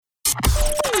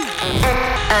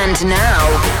And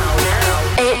now,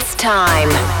 it's time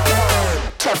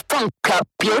to funk up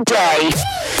your day.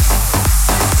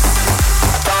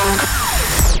 Funk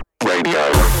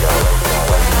Radio.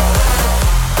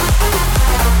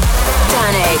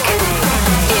 Danik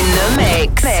in the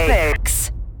mix.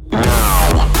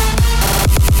 Now,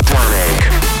 Danik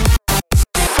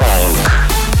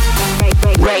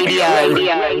Funk Radio.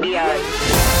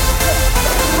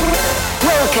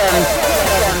 Welcome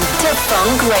to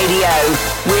Funk Radio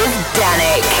with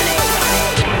Danik.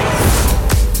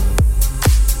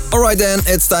 Alright then,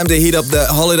 it's time to heat up the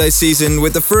holiday season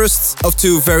with the first of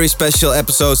two very special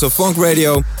episodes of Funk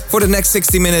Radio. For the next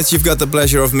 60 minutes you've got the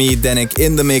pleasure of me, Danik,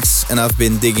 in the mix, and I've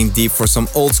been digging deep for some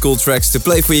old school tracks to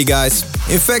play for you guys.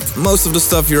 In fact, most of the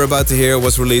stuff you're about to hear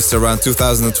was released around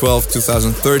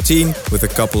 2012-2013, with a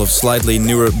couple of slightly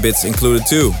newer bits included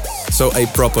too. So a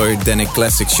proper Danik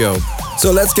classic show.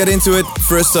 So let's get into it.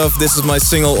 First off, this is my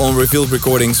single on Revealed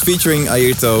Recordings featuring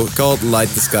Airto called Light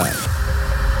the Sky.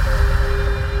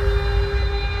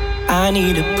 I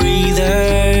need a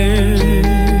breather,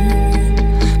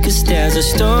 'cause there's a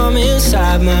storm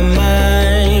inside my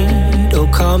mind. Oh,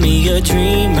 call me a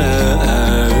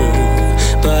dreamer,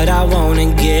 but I wanna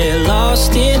get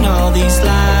lost in all these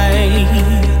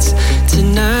lights.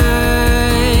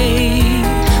 Tonight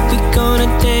we're gonna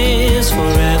dance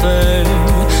forever.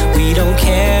 We don't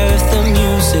care if the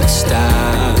music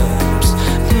stops.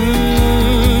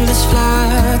 Let's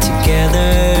fly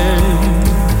together.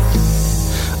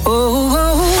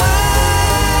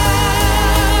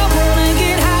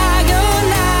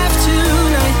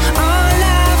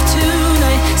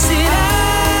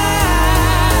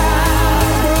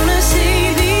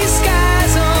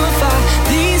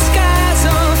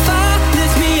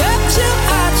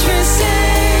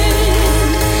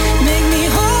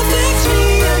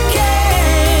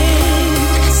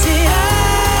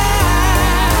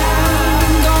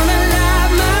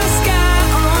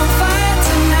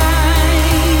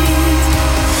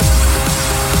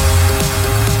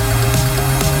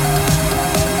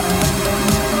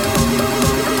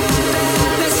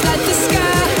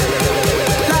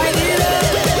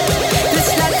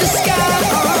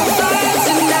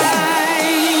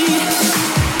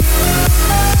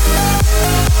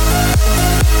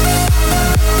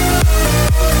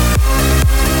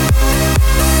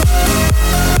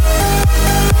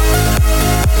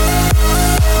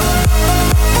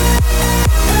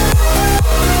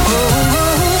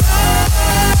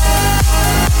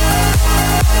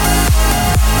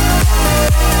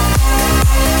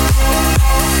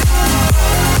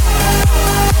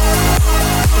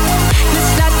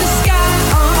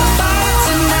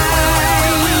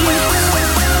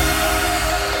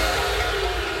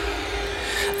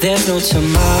 There's no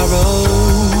tomorrow.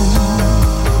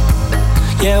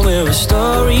 Yeah, we're a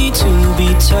story to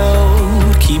be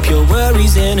told. Keep your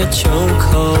worries in a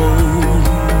chokehold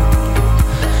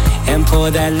and pour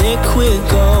that liquid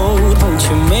gold. Won't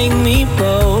you make me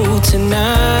bold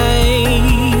tonight?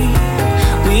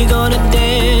 We're gonna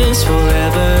dance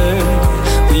forever.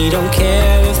 We don't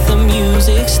care if the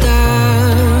music stops.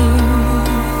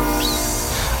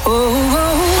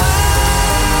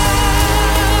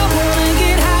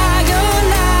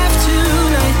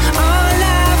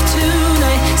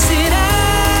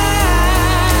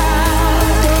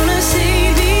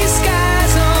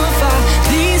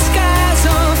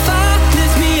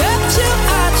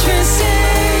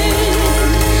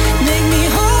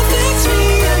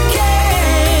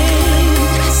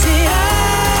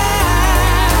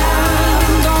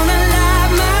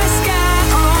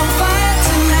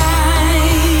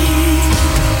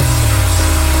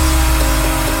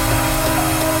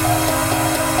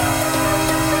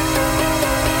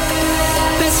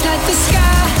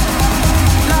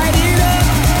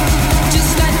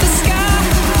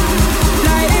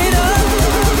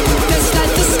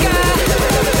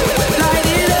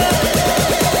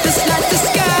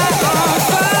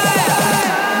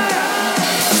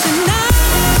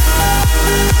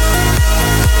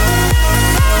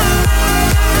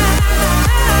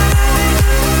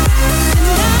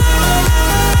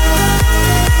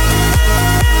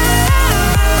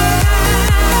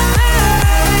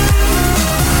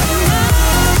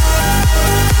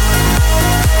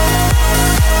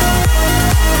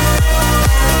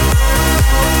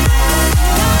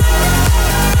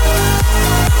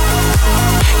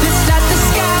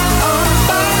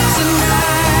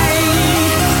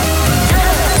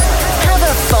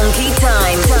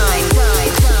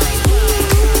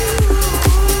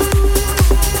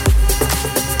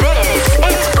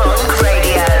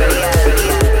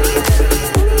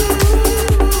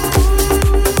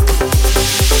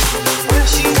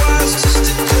 She was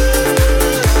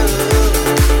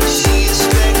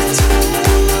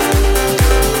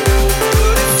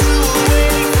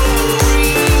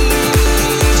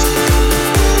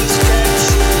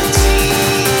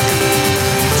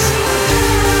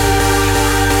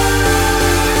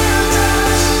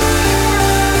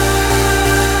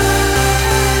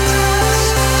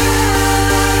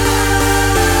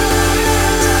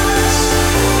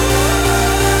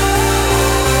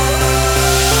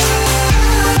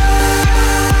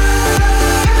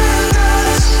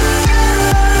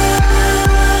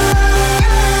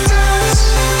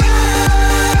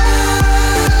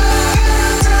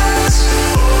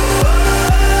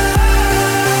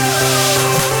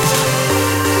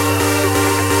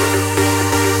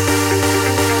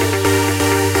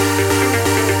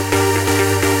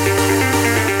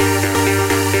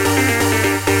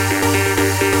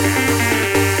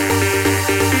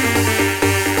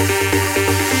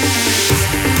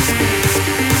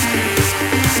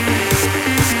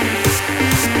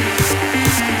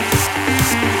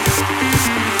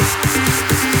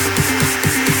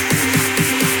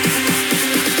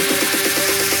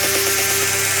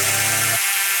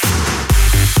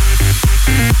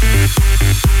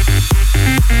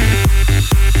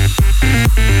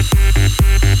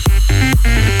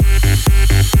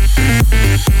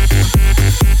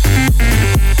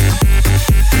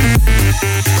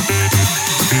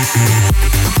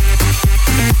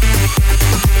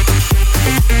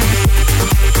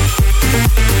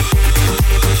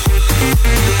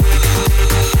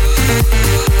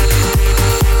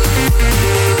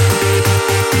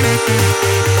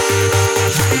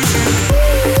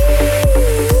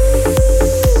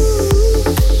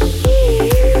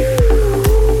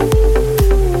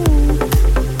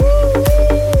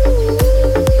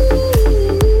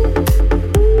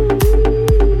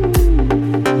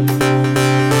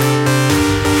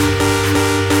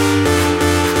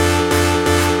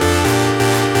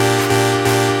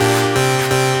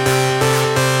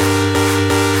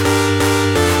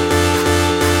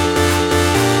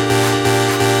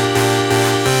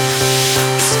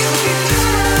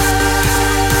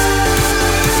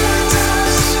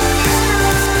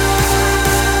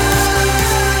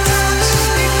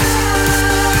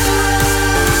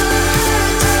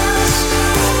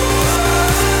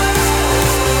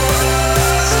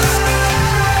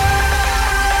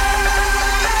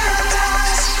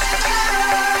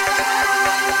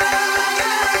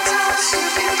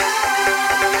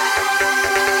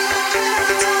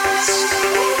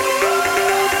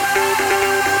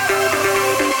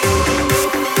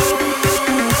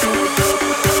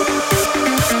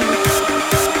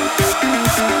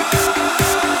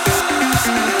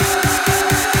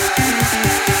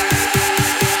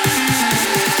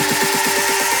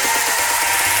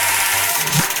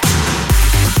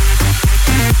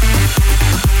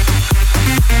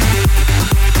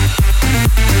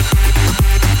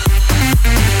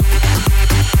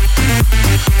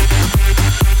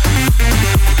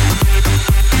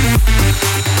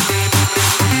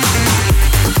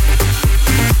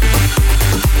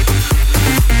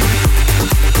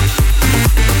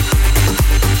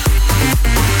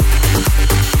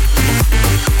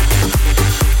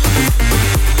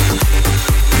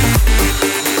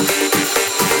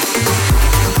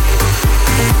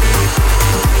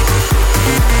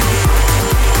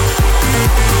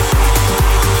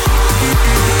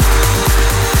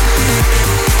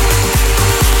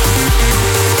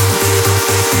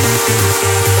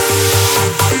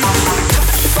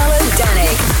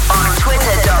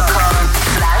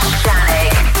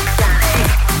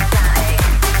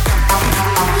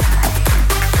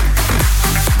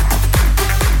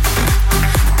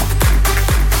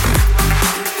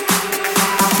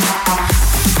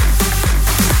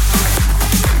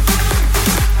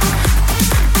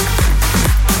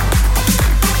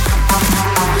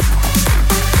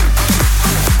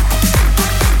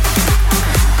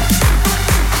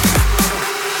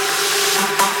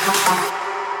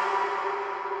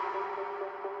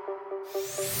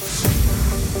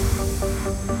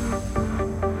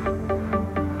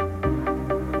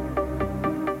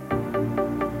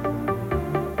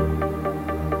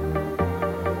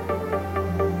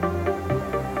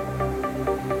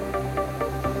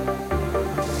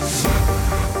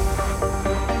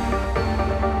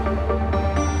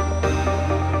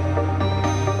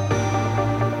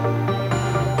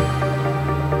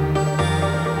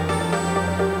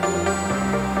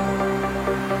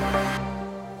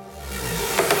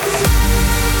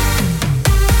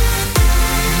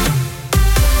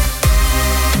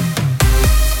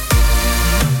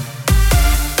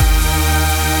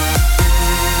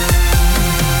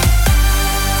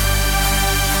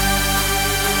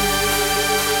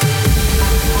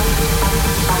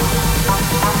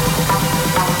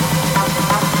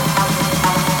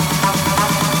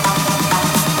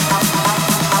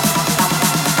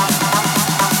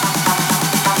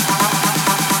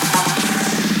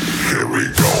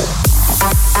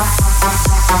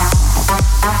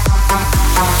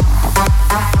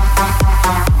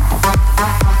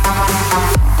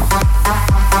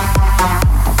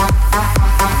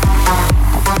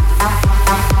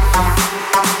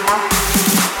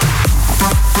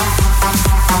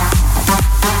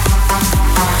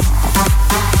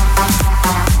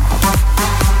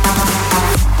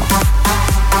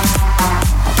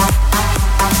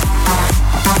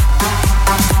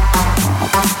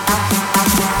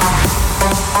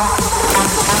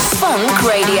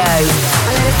Radio.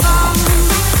 I let it fall.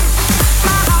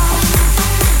 My heart,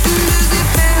 as it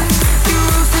fell, you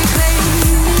rose and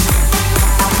claimed.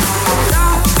 I was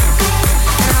off,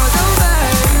 and I was over,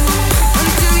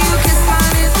 until you kissed my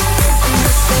lips and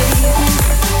the same.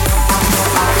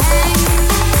 My hands,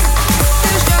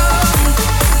 they were strong,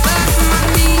 but my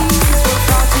knees were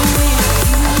far too weak.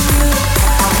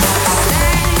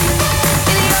 Stand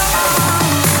in your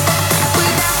arms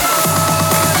without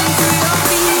falling to your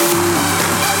feet.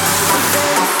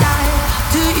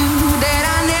 To you that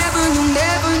I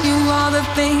never knew all the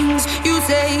things you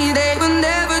say they were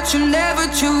never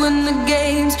true in the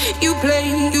games you play.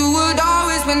 You would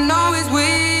always win, always win.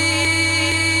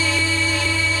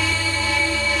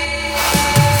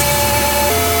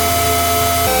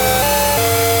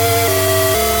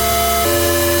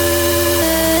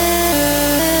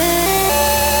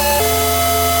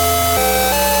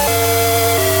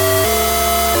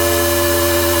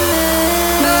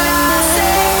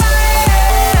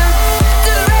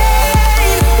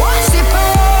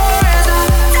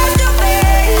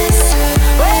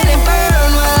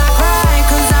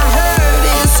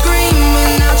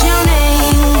 Now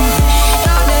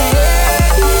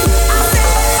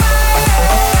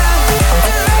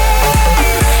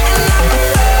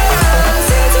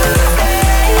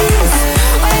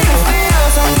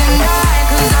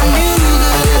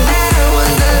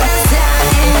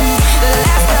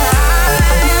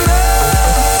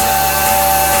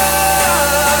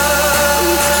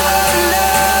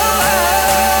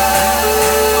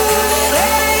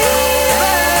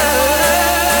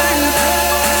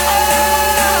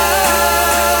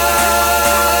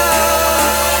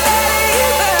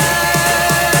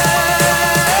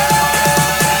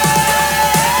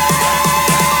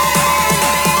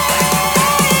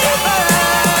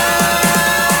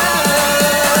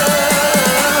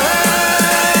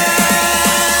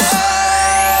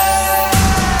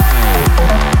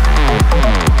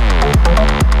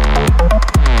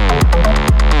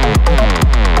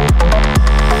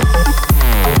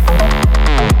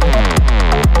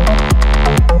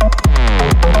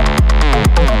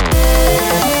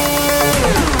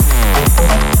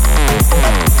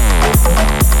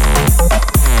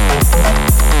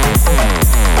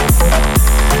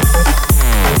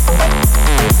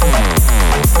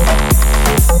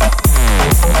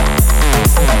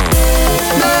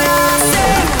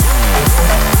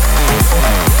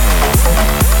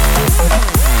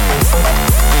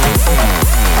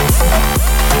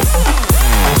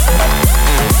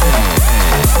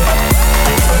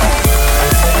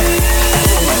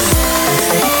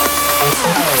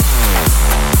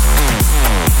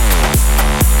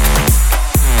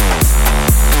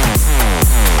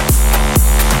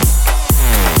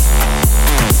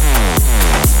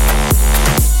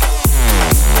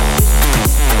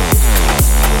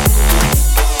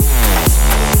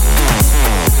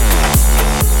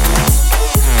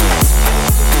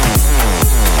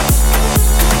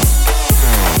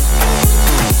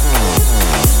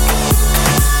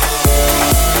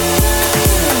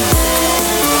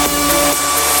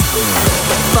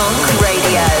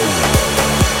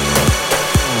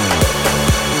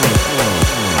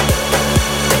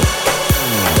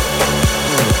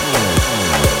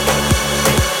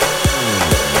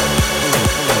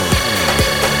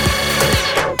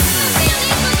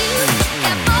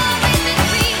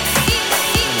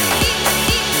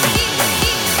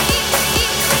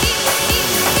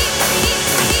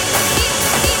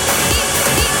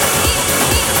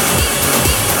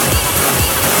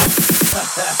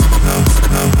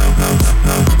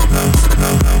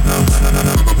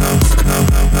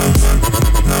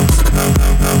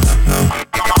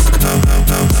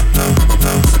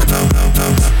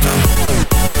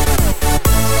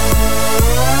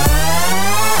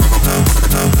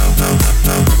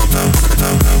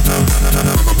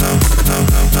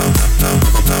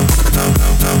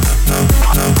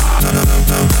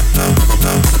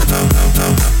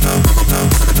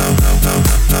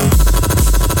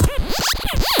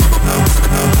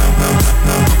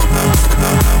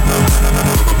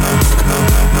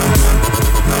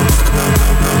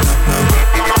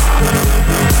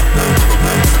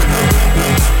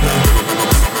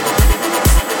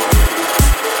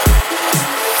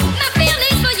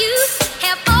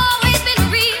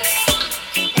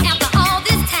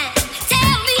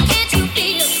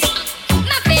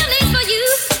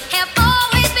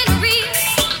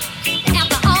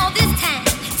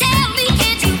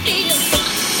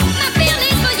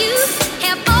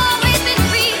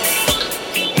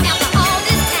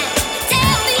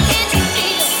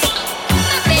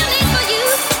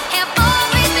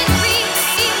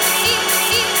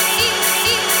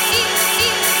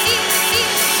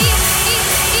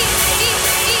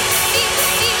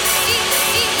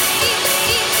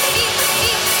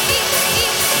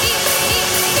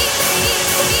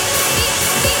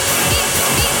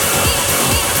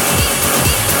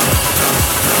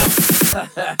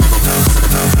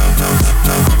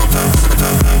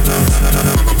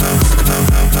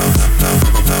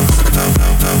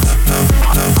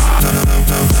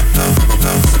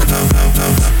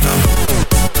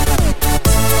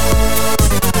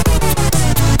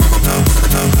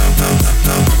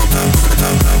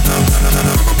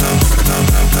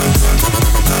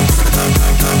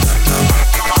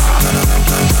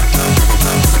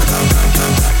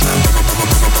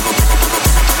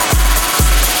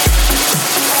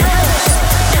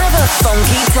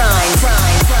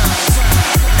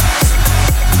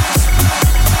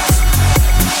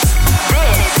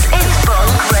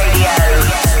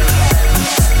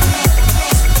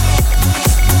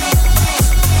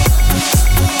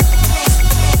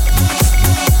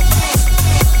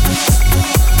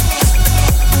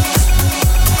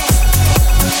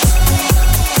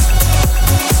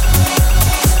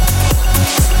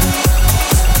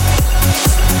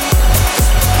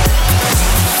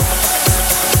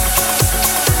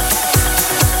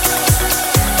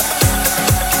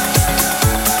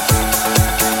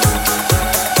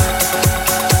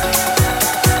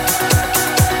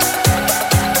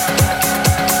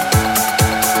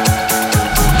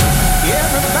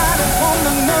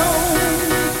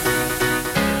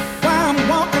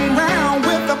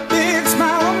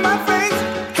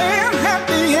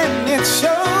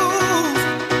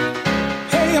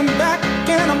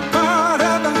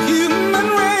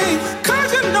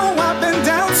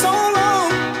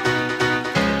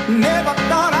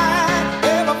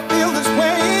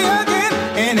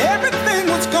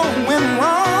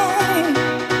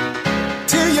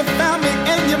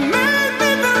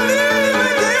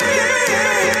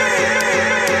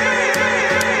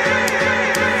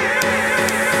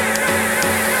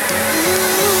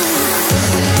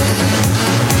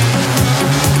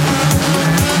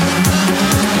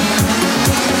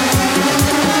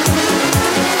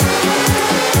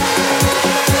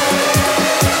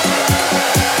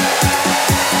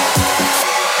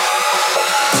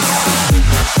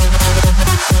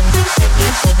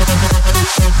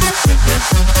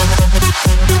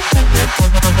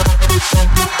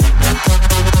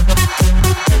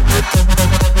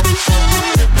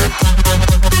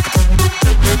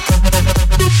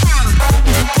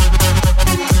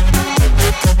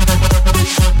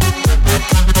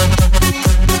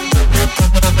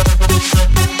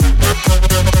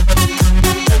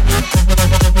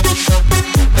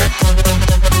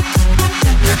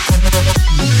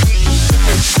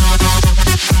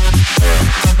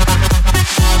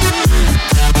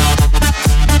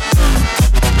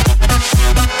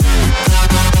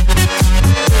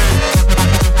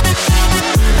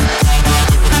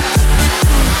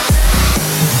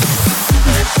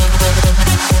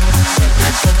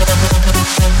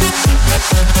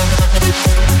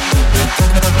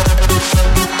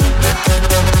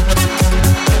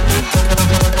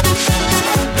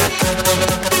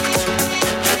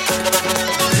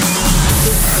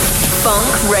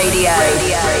Funk Radio.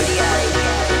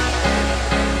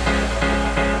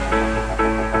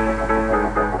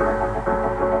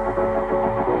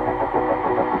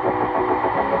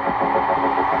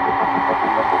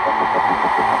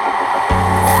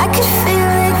 I could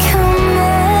feel it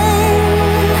coming.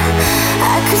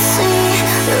 I could see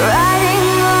the writing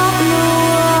on the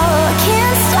wall. I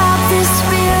can't stop this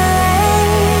feeling.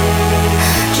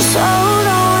 Just hold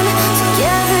on,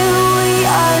 together we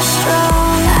are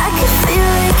strong. I could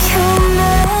feel it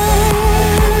coming.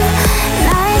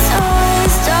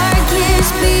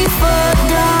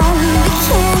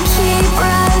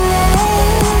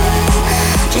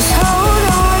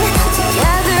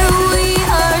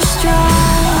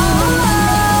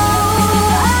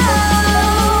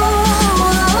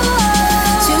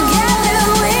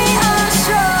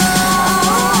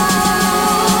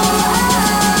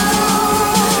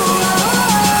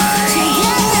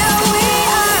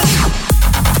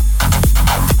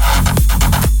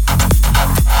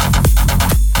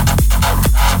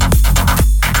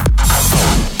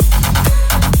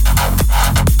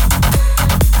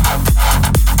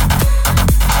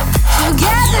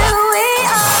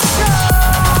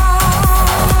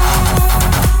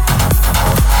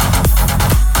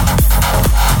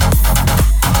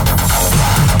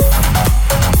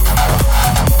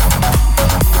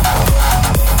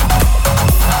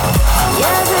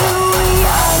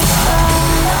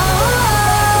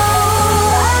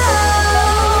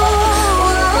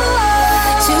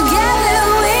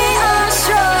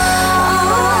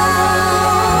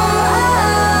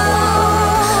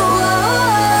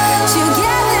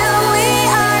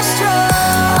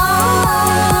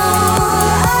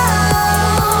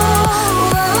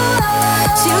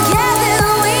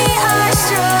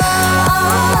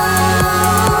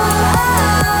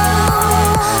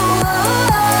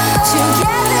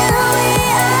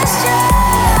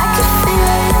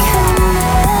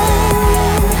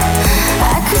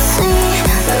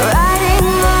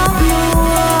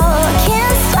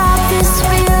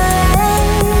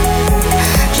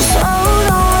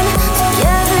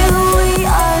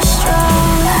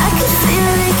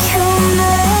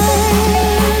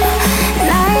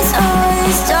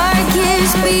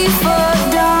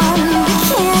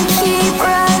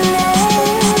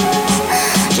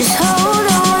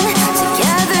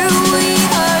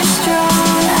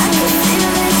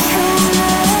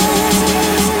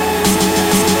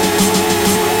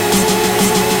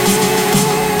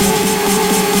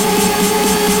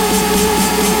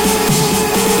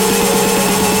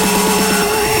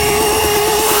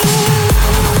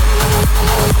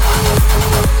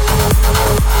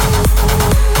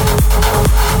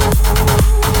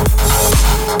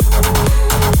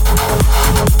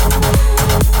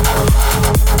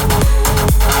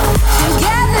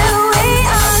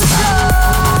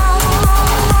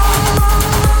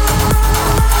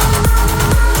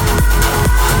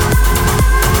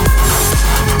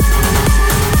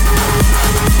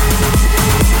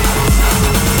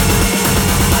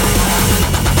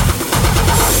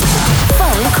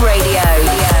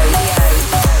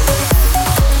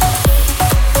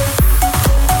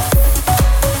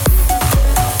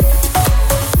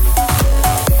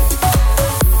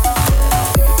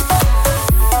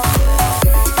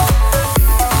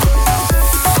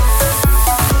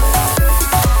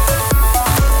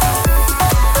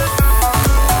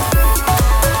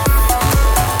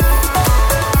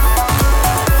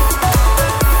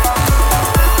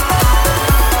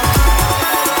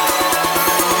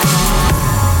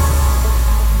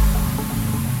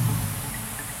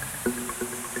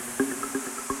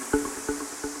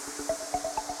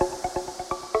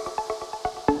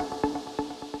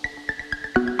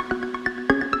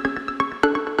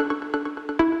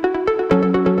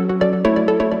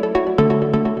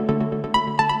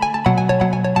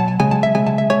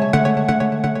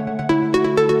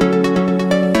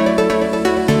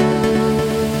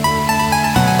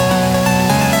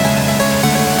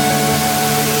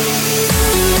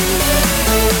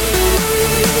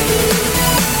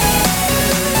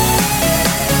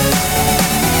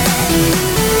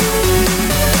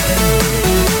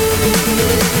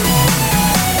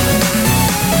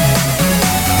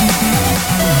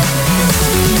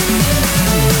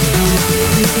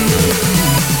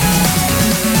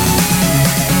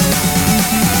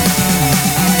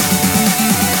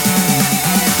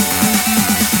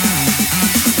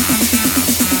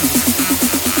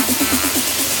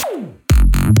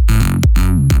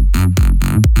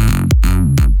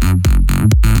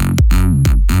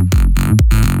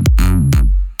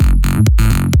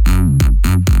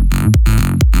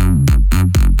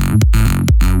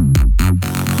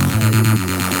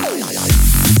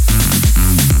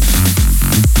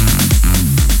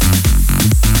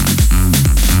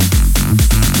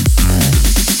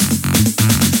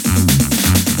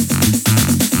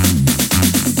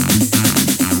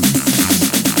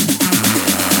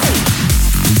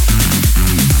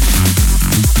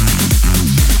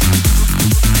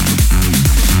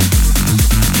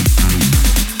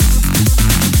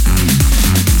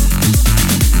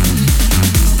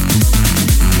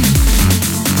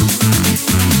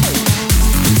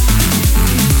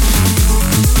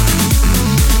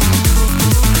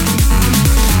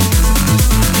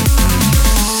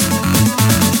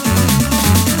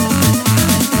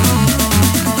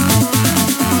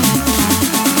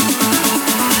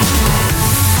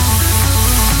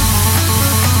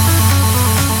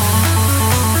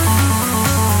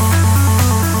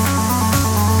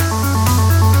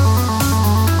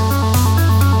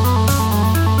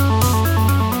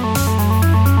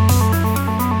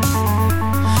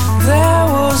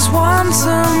 was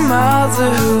a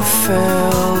mother who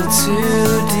fell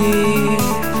too deep.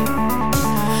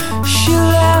 She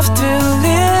left a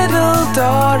little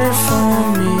daughter for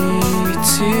me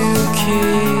to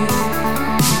keep.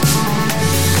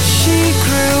 She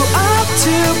grew up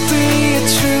to be a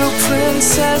true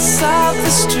princess of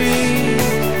the street,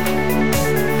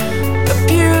 a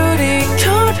beauty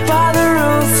caught by the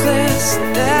ruthless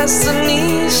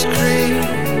destiny's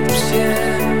creeps,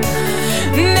 yeah.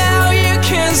 Now you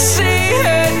can see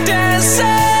her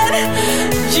dancing,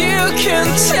 you can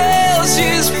tell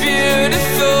she's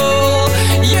beautiful,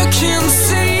 you can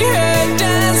see her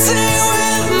dancing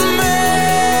with me.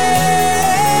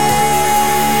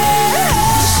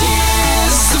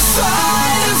 She's the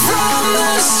fighter from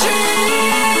the streets,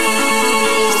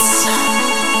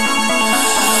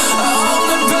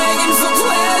 only begging for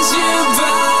pleasure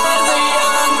by the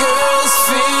young girl's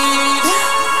feet.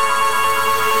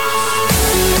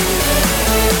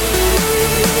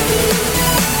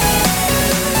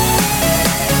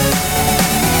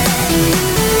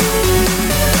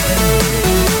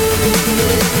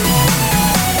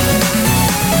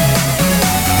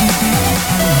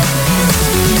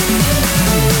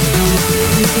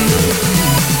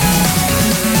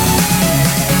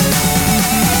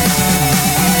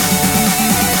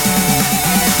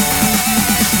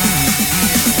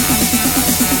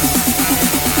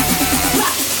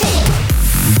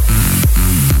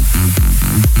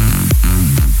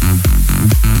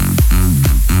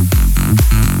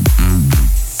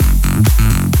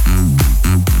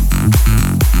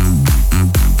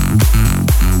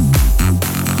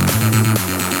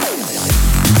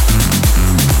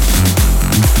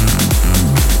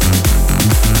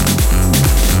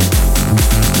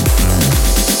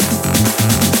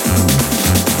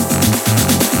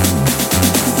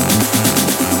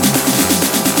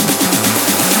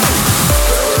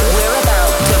 We're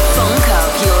about to funk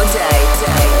up your day.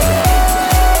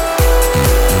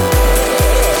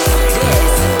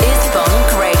 This is Funk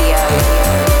Radio.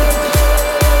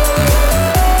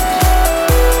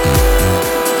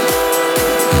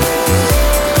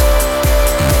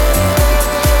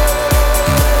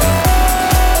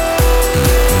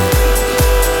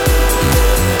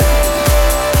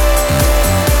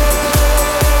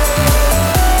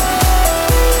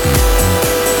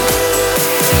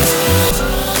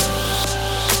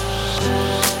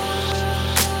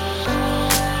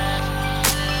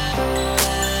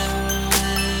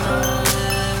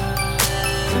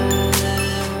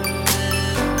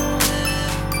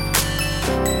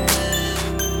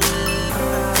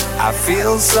 I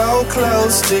feel so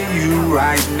close to you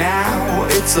right now,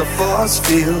 it's a force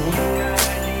field.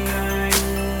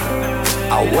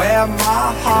 I wear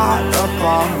my heart up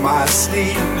on my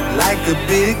sleeve like a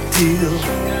big deal.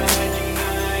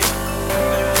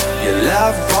 Your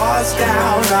love pours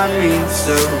down on me,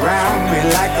 surround me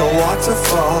like a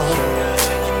waterfall.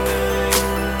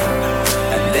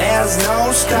 And there's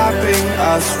no stopping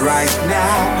us right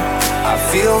now. I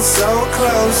feel so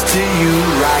close to you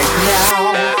right now.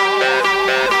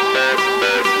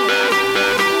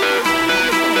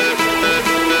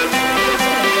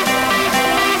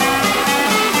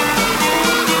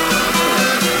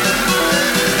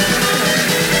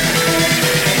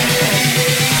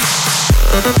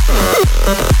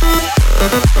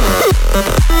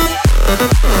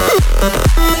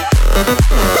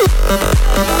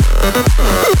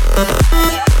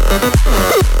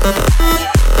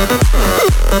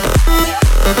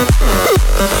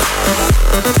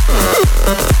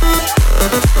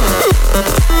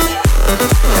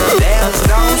 There's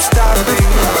no stopping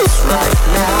us right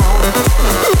now.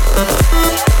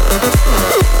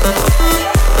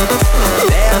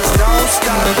 There's no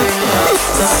stopping us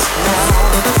right now.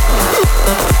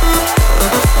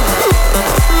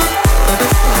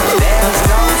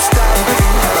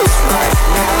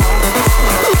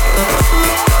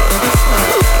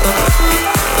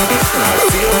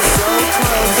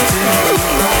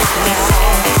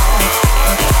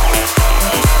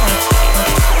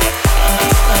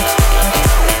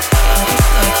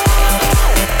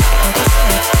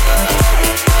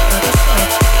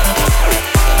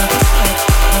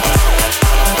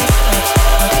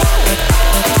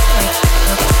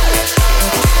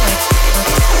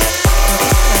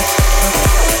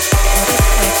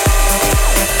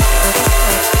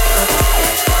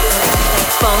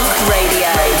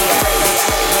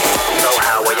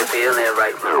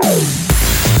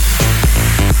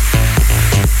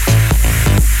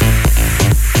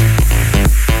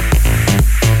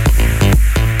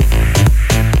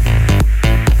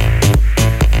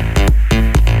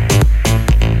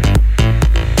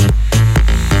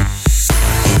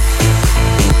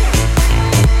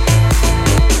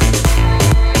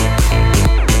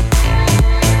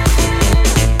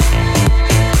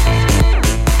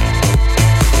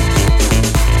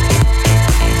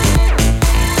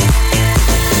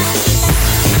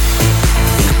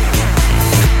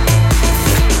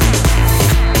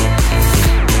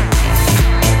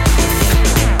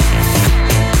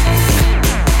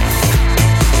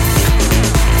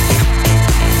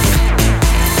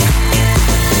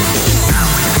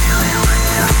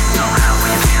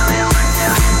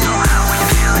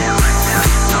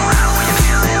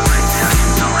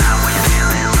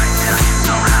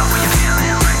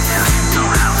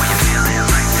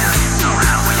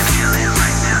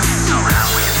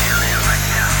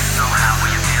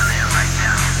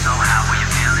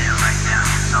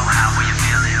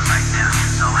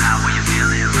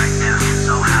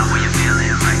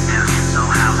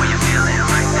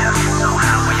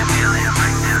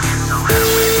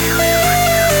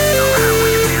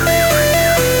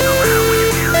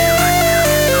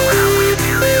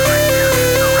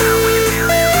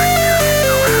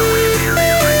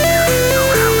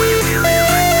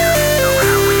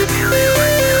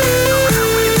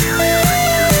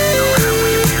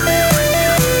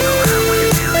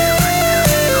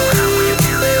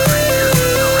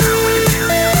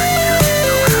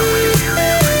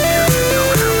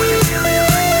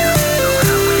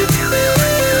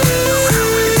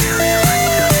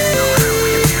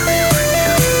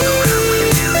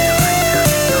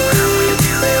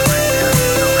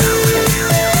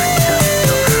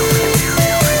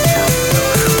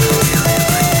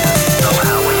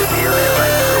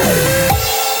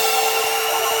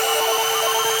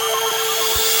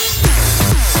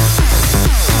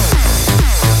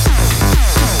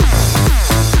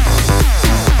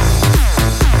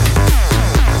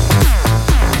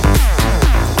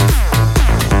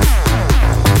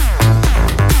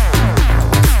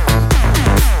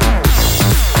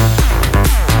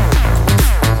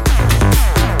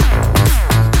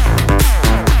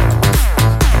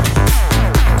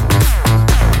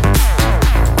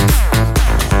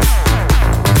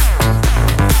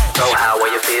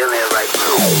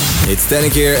 It's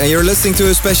Danik here, and you're listening to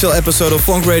a special episode of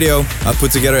Funk Radio. I put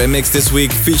together a mix this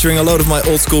week featuring a load of my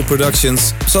old school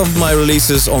productions, some of my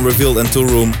releases on Revealed and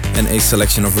Toolroom, and a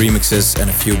selection of remixes and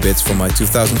a few bits from my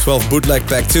 2012 bootleg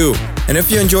pack too. And if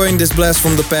you're enjoying this blast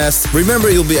from the past, remember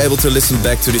you'll be able to listen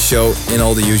back to the show in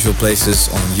all the usual places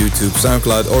on YouTube,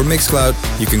 SoundCloud or Mixcloud.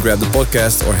 You can grab the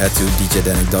podcast or head to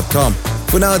djdanik.com.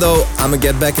 For now though, I'ma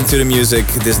get back into the music.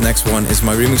 This next one is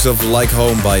my remix of Like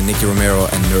Home by Nicky Romero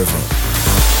and Nervo.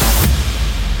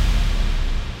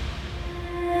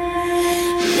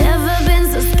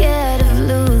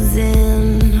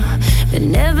 But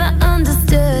never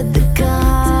understood the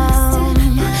calm.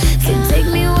 So take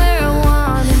me where I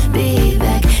wanna be,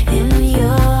 back in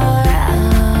your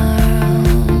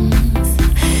arms.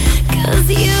 'Cause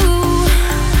you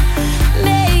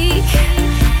make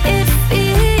it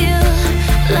feel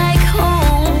like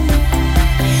home.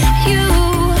 You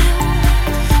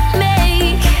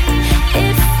make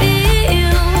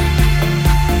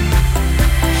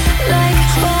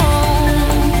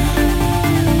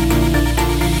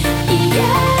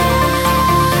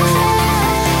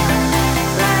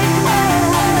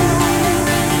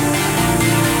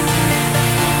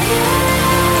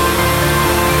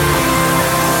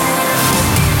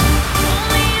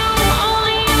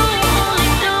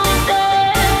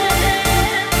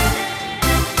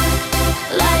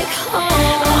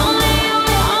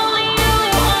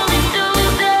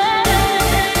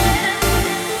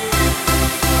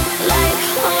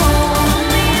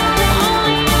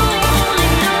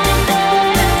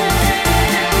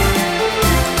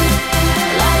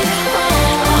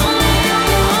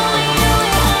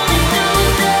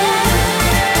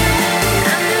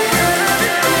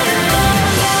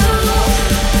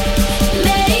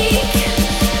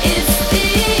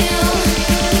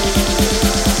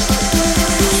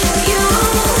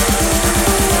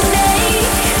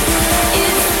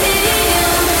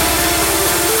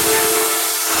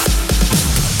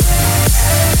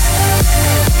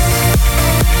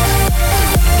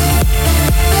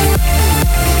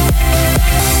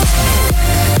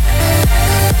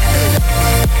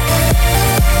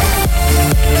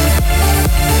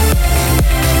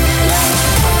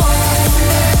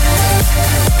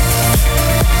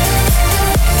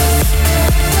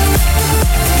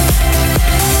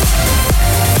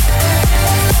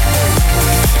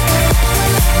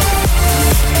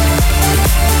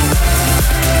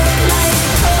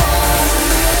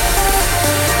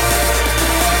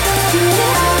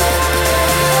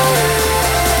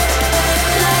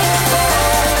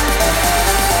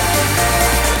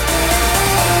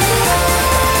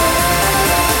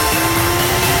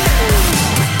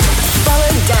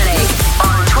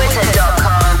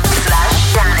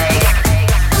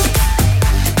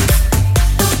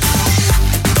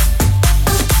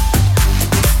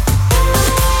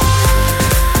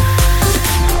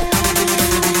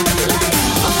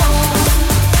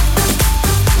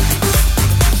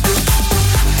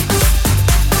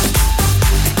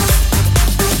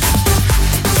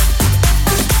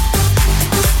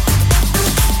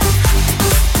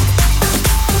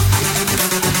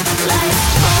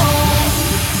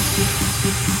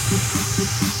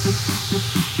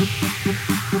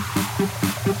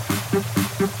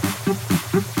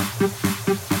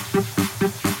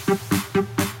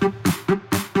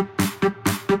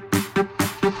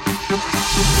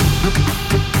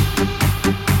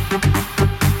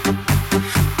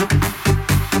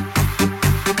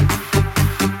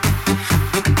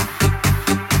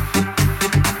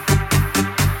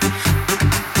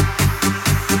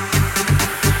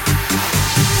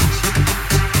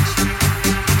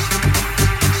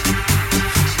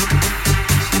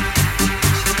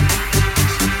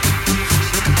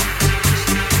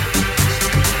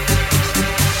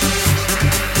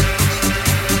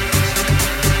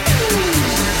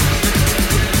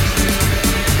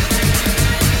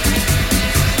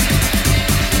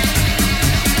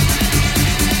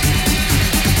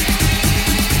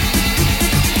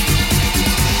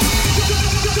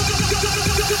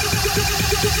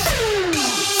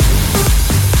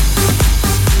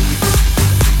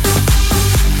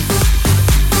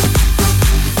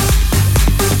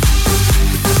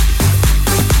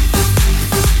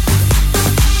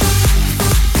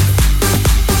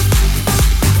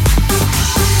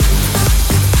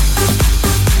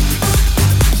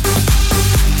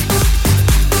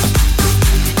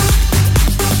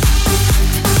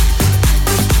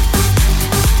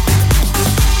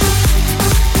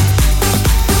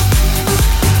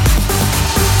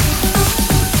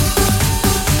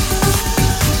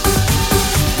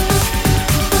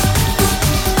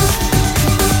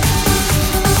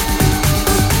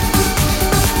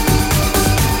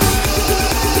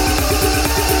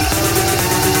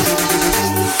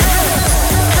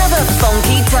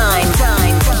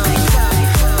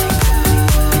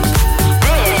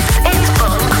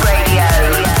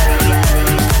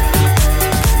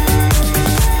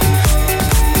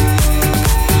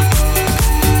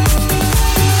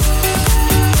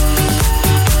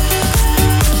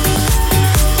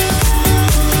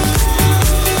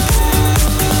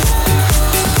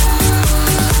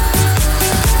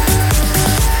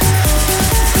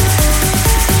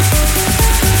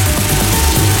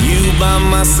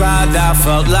my side, I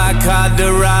felt like I'd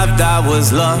arrived. I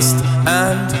was lost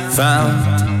and found.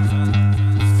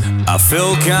 I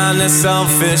feel kinda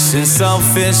selfish, and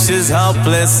selfish is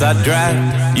helpless. I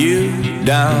dragged you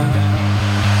down.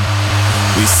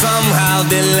 We somehow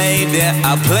delayed it,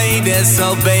 I played it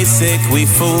so basic. We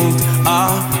fooled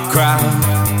our crowd.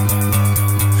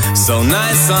 So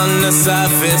nice on the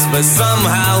surface, but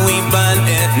somehow we burnt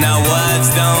it. Now words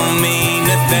don't mean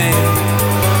a thing.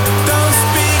 Don't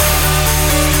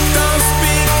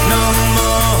speak no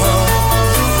more,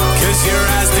 'cause your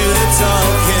eyes do the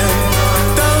talking.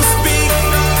 Don't speak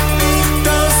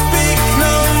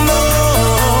no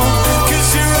more, 'cause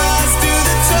your eyes do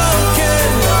the talking.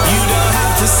 You don't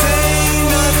have to say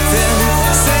nothing,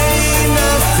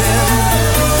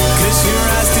 'cause your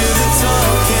eyes do the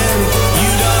talking.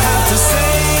 You don't have to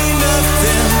say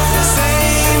nothing,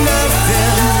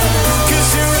 'cause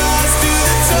your eyes do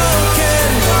the talking.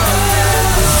 You don't have to say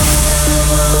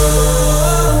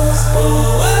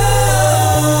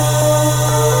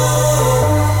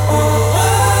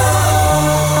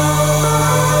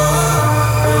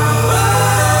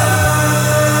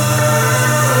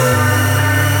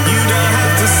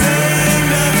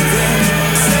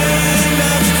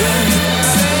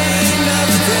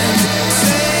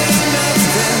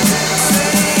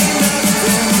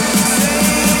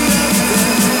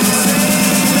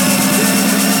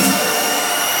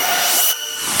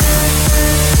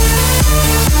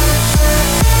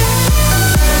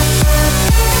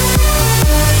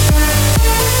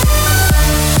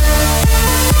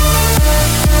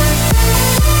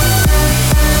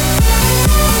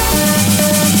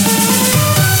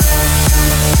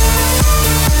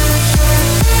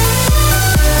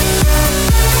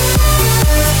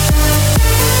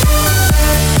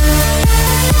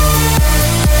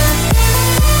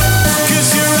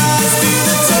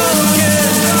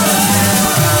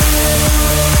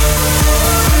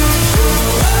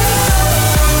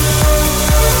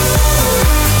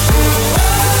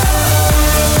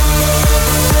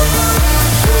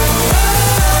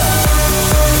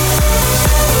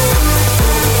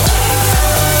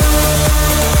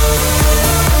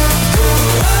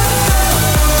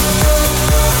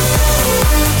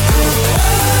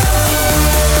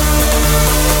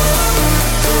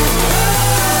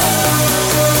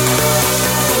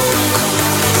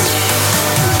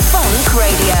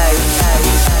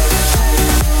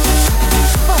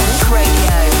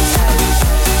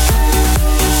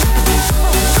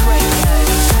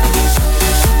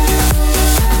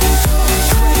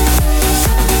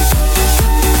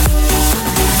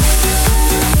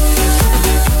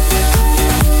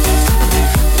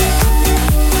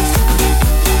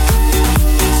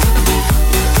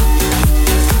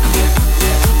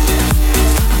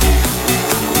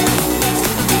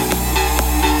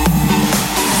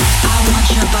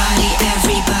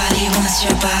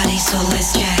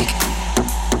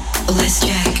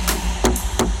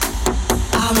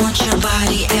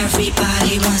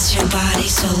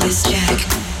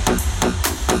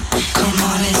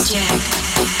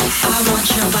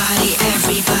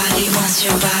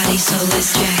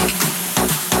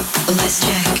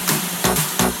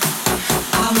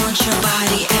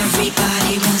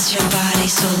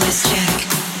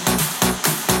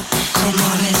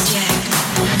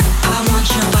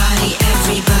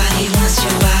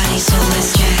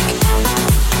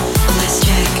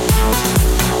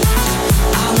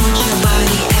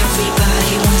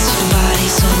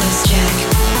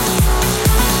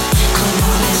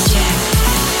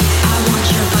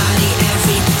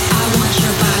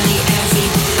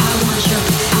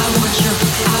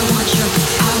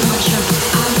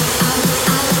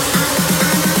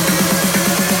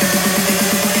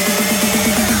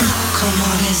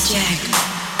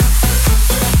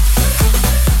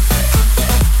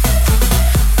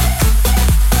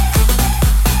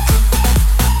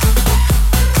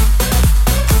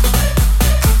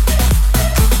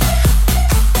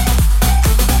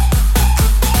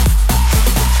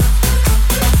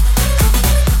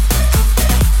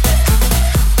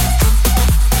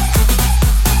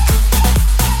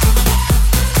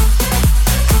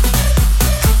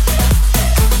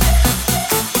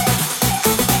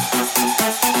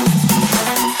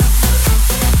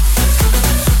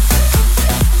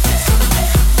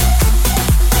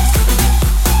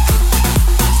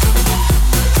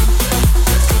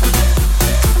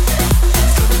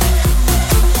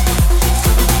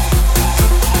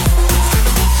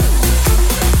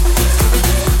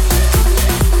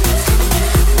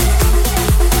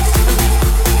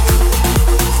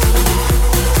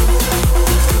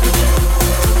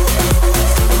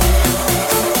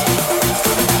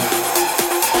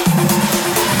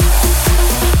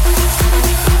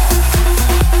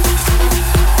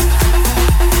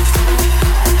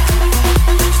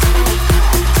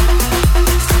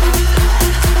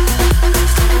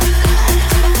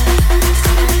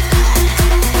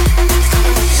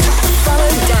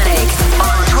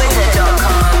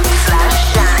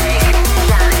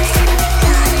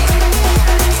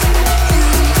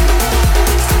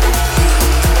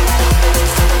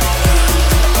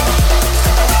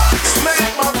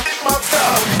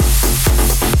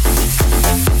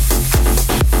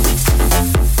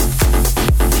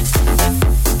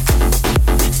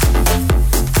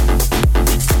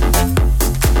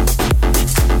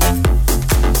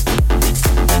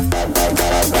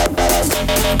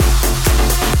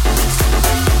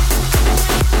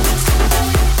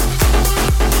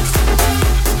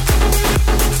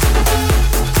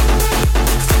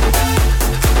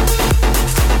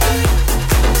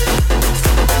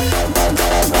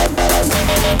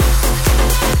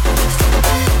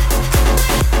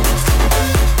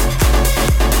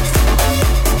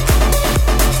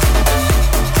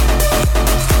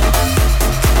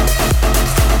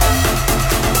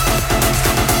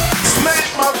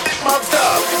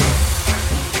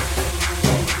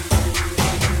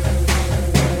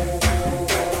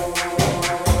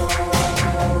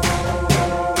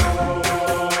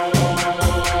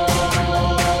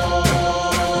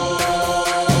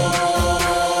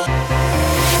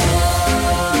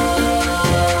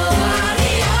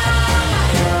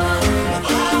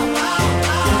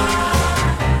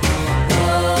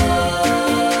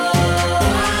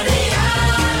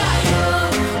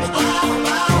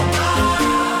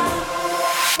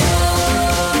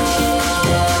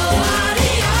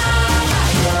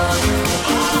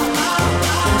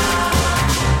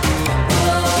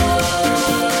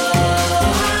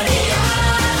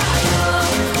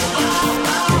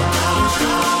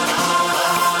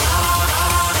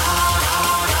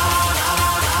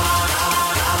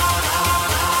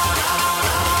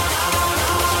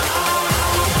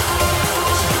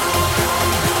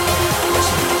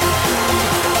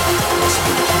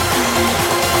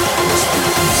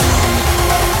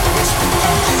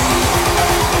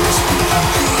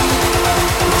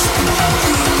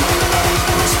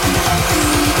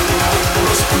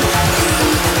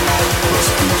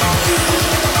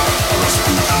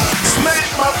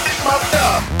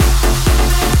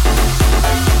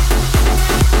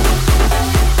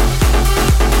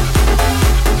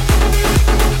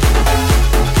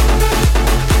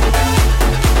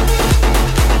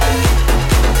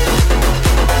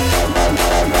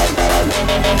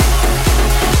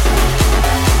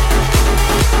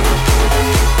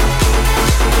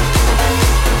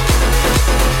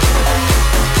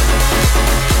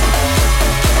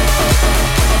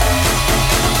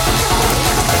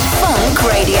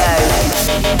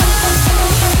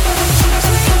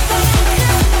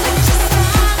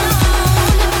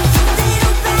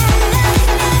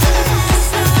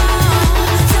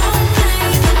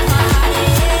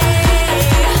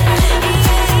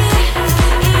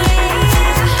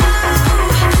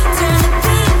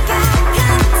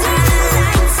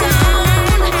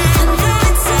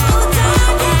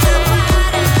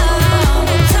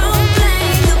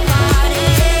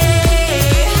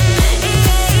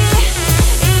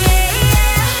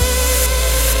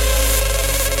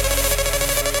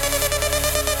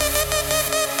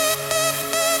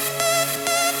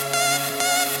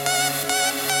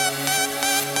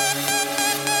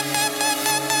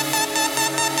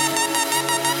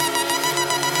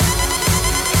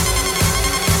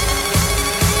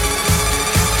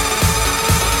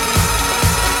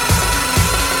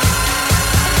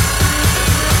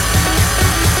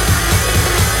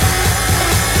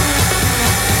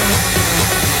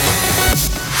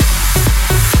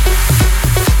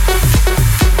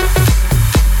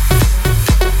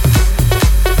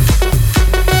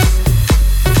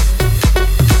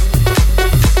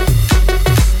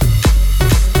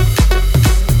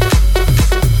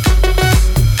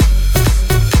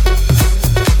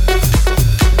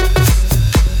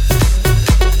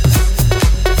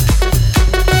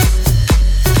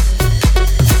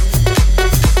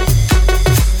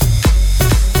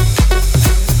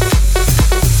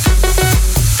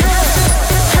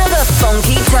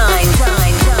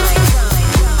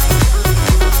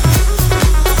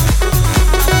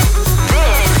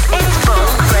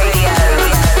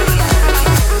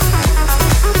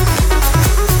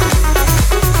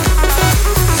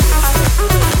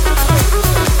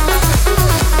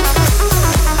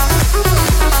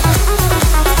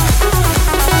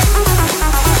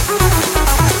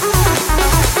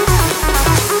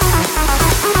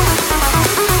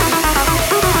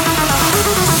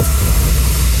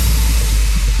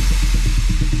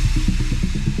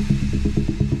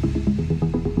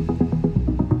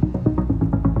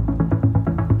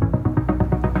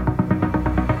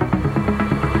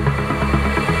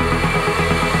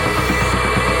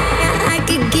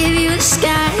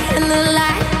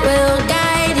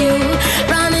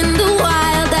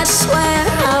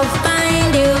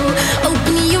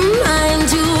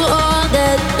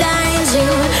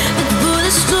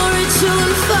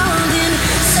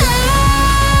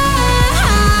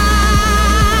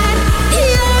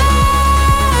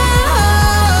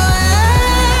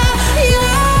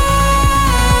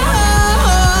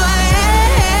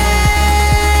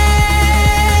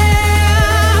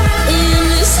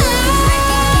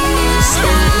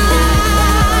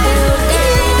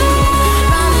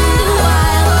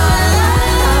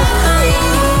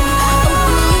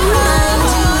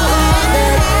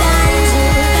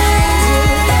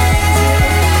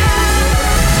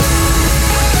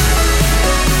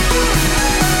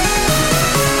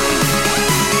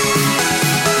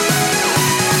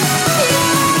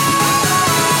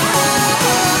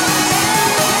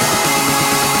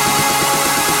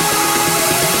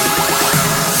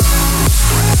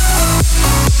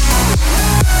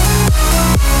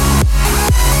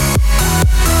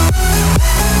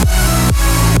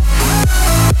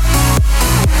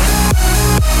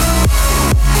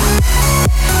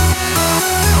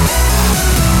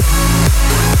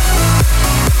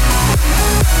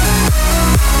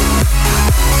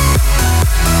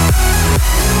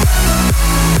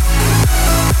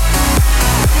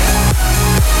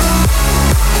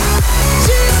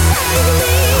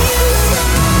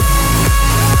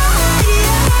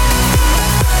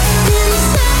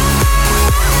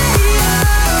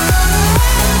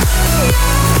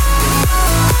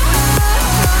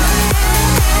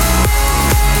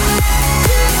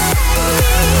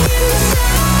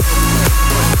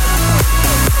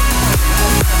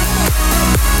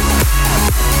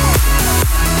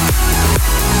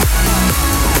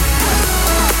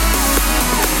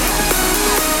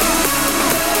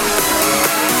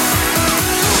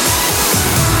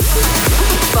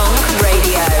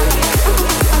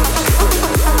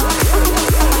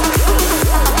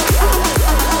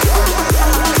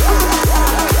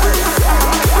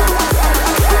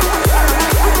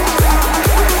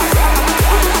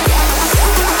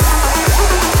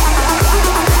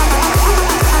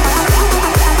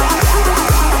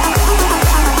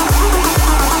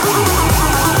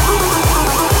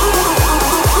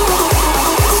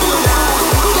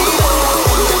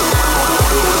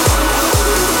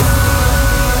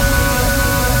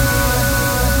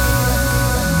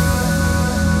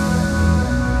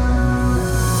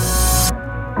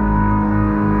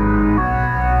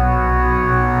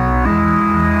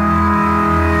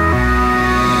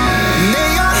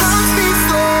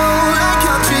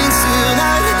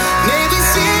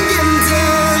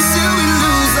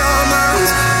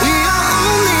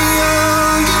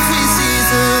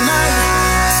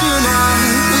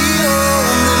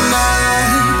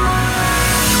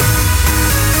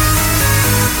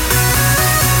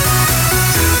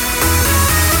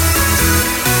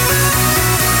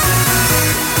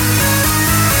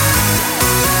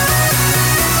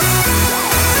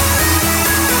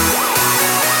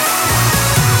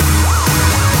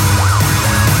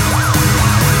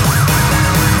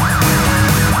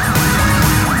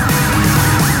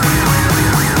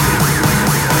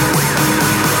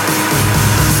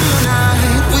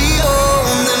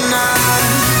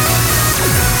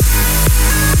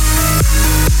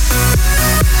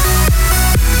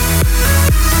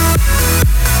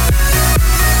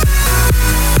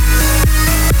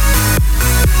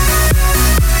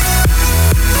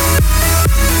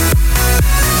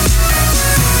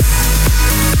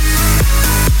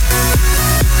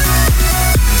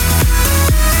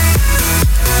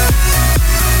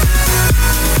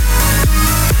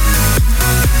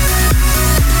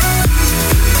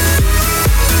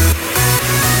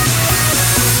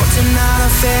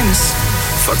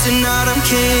Tonight I'm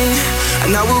king,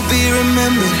 and I will be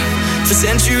remembered for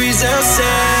centuries. They'll say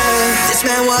this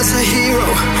man was a hero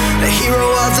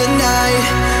of the night.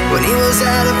 When he was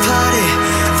at a party,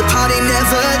 the party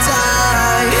never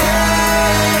died.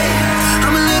 Yeah,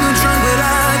 I'm a little drunk, but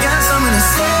I got something to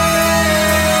say.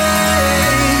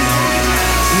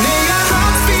 May our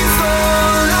hearts be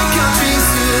full like our dreams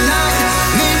tonight.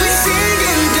 May we sing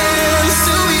and dance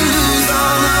till we lose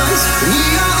our minds. We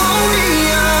are only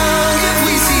young if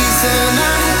we see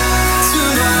tonight.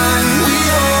 Tonight we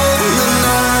own the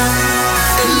night.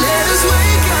 And let us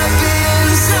wake up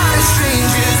inside a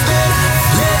stranger's bed.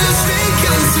 Let us drink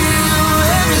until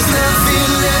there is nothing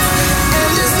left.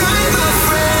 And this night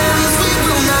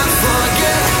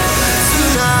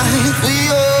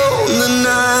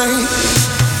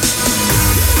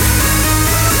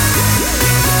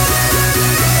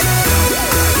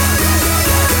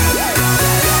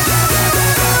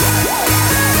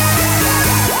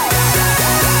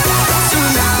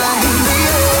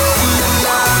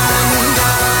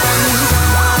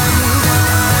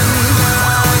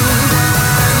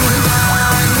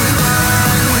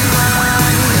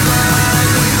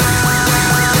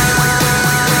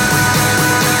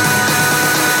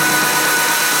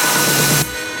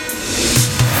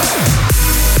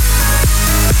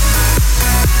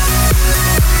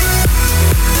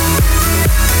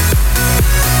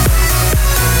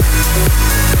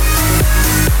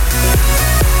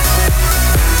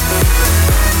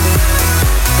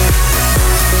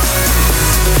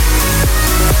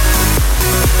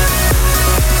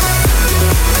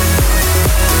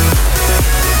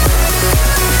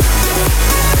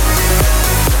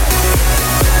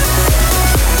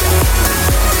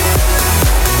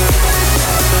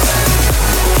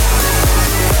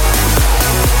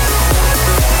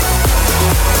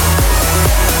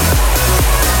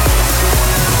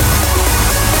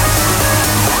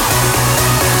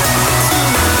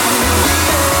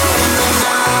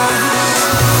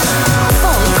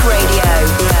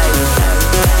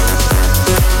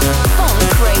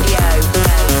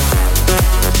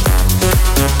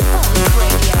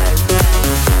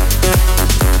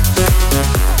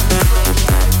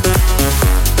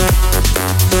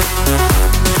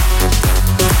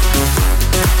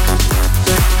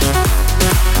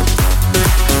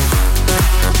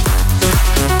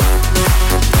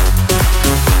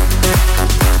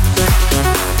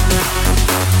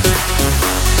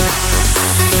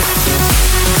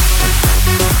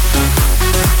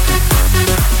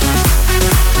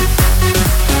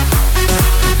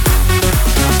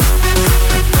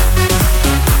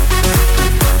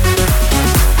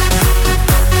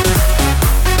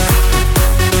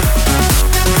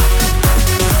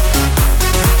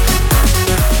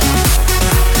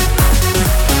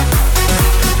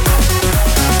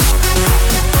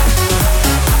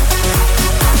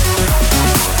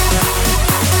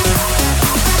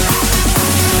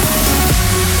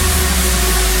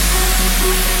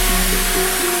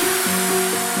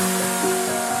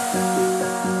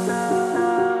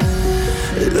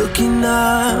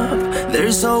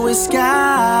is always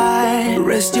sky.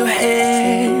 Rest your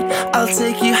head, I'll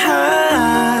take you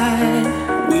high.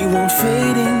 We won't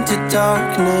fade into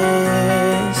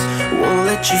darkness. Won't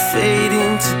let you fade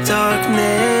into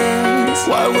darkness.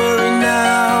 Why worry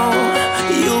now?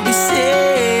 You'll be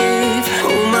safe.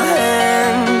 Hold my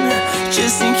hand,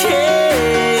 just in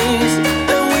case.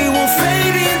 And we won't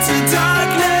fade into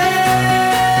darkness.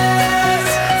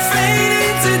 Fade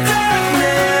into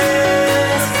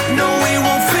darkness. No, we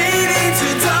won't fade into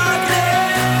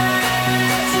darkness.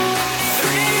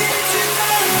 Fade into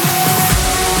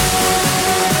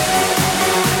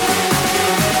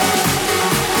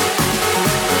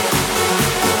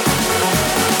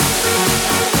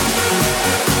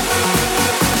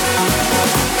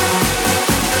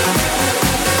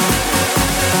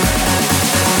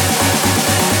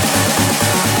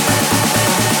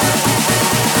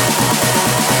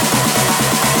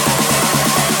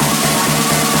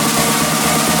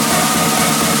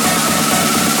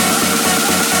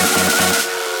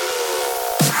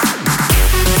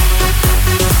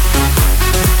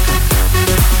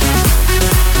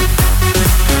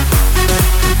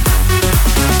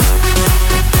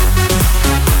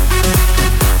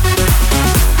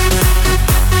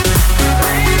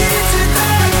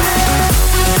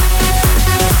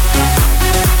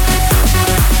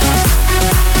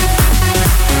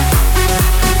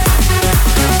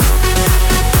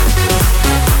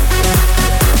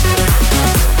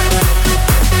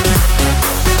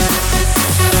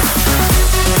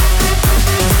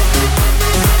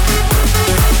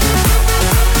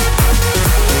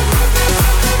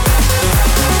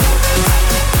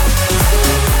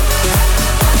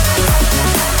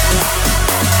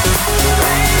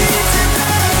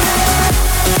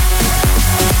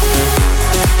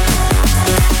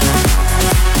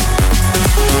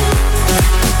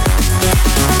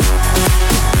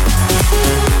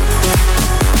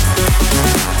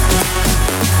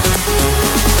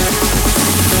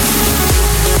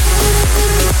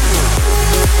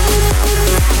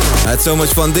I had so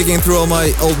much fun digging through all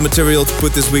my old material to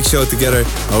put this week's show together.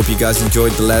 I hope you guys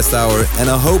enjoyed the last hour, and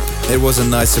I hope it was a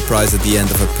nice surprise at the end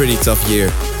of a pretty tough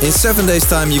year. In 7 days'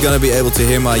 time, you're gonna be able to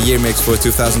hear my year mix for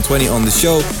 2020 on the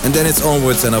show, and then it's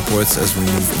onwards and upwards as we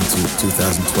move into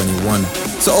 2021.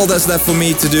 So all that's left for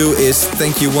me to do is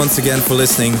thank you once again for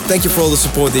listening. Thank you for all the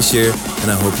support this year, and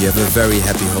I hope you have a very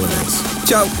happy holidays.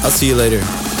 Ciao, I'll see you later.